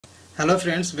Hello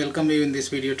friends, welcome you in this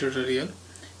video tutorial.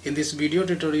 In this video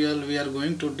tutorial we are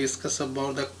going to discuss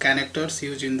about the connectors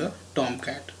used in the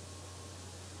Tomcat.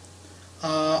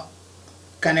 A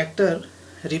connector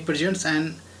represents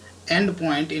an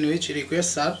endpoint in which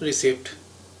requests are received.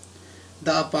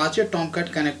 The Apache Tomcat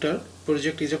connector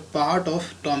project is a part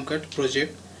of Tomcat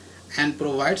project and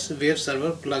provides web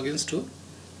server plugins to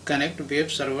connect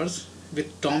web servers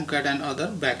with Tomcat and other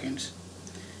backends.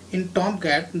 In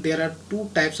Tomcat, there are two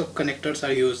types of connectors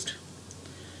are used.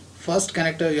 First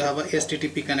connector, you have a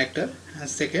HTTP connector, and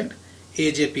second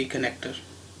AJP connector.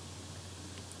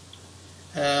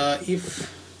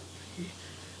 If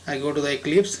I go to the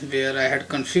Eclipse where I had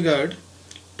configured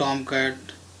Tomcat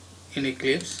in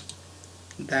Eclipse,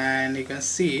 then you can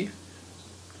see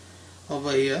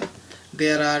over here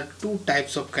there are two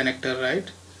types of connector, right?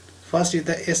 First is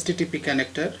the HTTP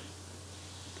connector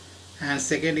and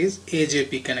second is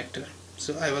AJP connector.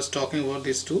 So I was talking about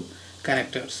these two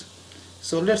connectors.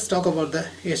 So let's talk about the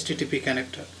HTTP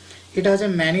connector. It has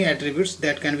many attributes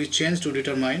that can be changed to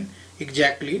determine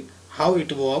exactly how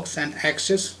it works and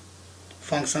access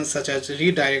functions such as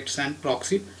redirects and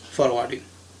proxy forwarding.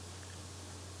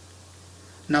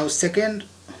 Now second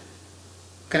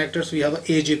connectors, we have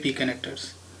AJP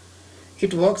connectors.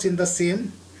 It works in the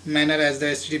same manner as the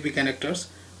HTTP connectors,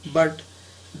 but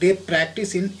they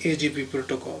practice in AJP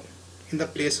protocol in the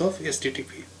place of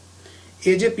HTTP.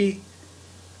 AJP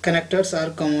connectors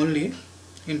are commonly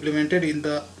implemented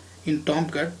in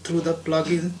Tomcat through the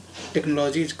plugin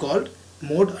technology is called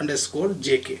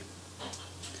mode_JK.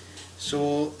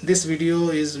 So this video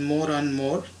is more and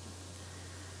more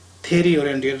theory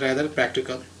oriented rather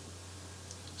practical.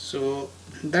 So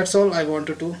that's all I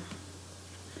wanted to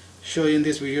show you in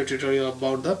this video tutorial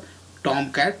about the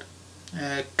Tomcat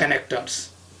connectors.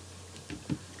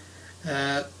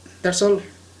 That's all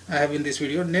I have in this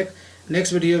video. Next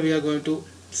video we are going to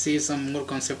see some more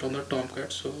concept on the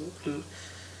Tomcat. So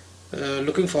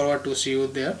looking forward to see you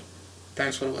there.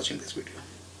 Thanks for watching this video.